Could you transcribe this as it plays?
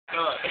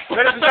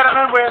Ladies and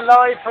gentlemen, we're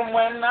live from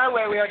When now,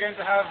 where we are going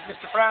to have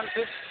Mr.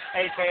 Francis,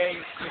 aka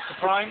Mr.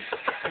 Prime,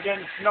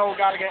 against Noel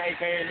Gallagher,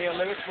 aka Neil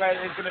Lewis, where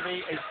there's going to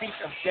be a feat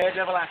of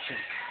daredevil action.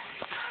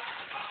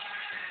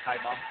 Hi,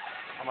 Mom.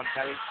 I'm on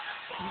telly.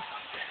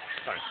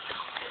 Sorry.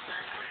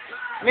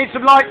 Need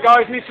some light,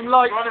 guys. Need some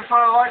light. Run in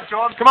front of the light,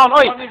 John. Come on,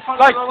 oi!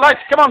 Light, light.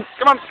 Come on,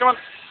 come on, come on.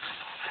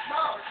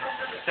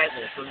 Set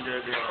this under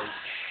the eyes.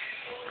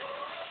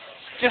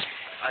 Just.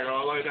 Hang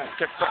on, lie down.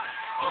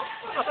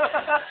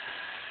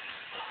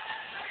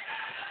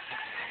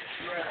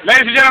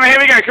 Ladies and gentlemen, here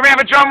we go. Can we have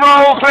a drum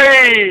roll,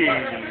 please?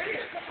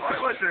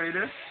 What's doing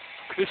this?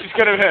 This is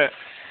going to hurt.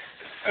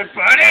 And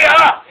burn it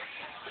up!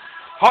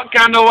 Hot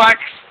candle wax.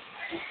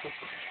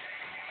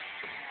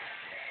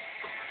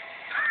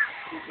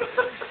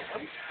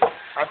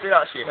 I did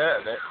actually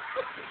hurt a bit.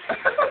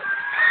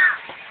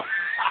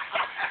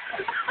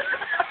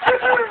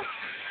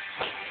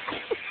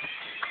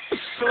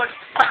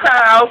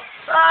 Ow!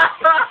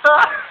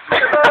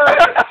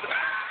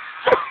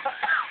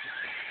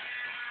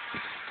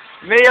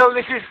 Neil,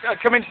 this is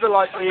coming to the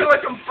light, please. I feel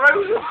like I'm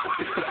frozen.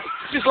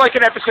 Just like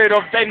an episode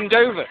of Bend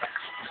Over.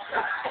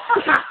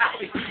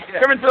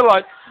 Coming to the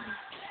light.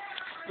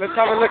 Let's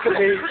have a look at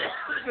the.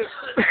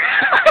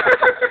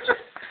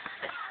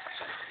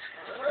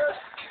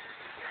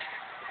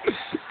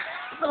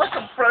 I feel like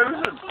I'm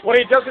frozen. What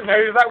he doesn't know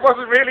is that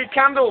wasn't really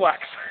candle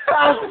wax.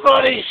 That's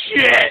funny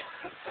shit.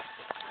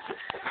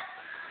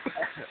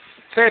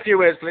 Say a few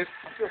words, please.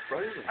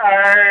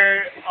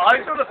 I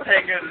got a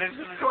pig and this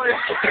is quite.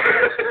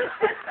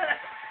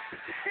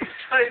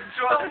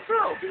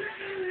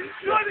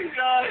 Funny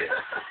guy.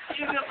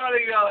 He's a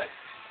funny guy.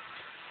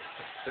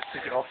 Let's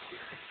take it off.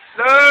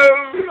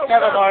 No!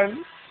 Never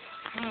mind.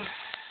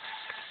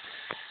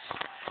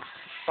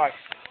 Right.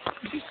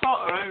 You can start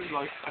our own,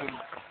 like,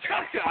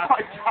 jackass.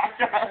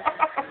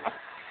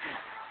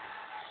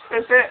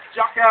 That's it,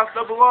 jackass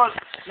number 1.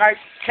 Now,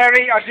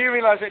 Kerry, I do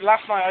realise that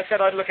last night I said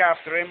I'd look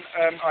after him.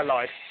 I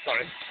lied.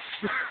 Sorry.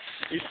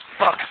 He's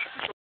fucked.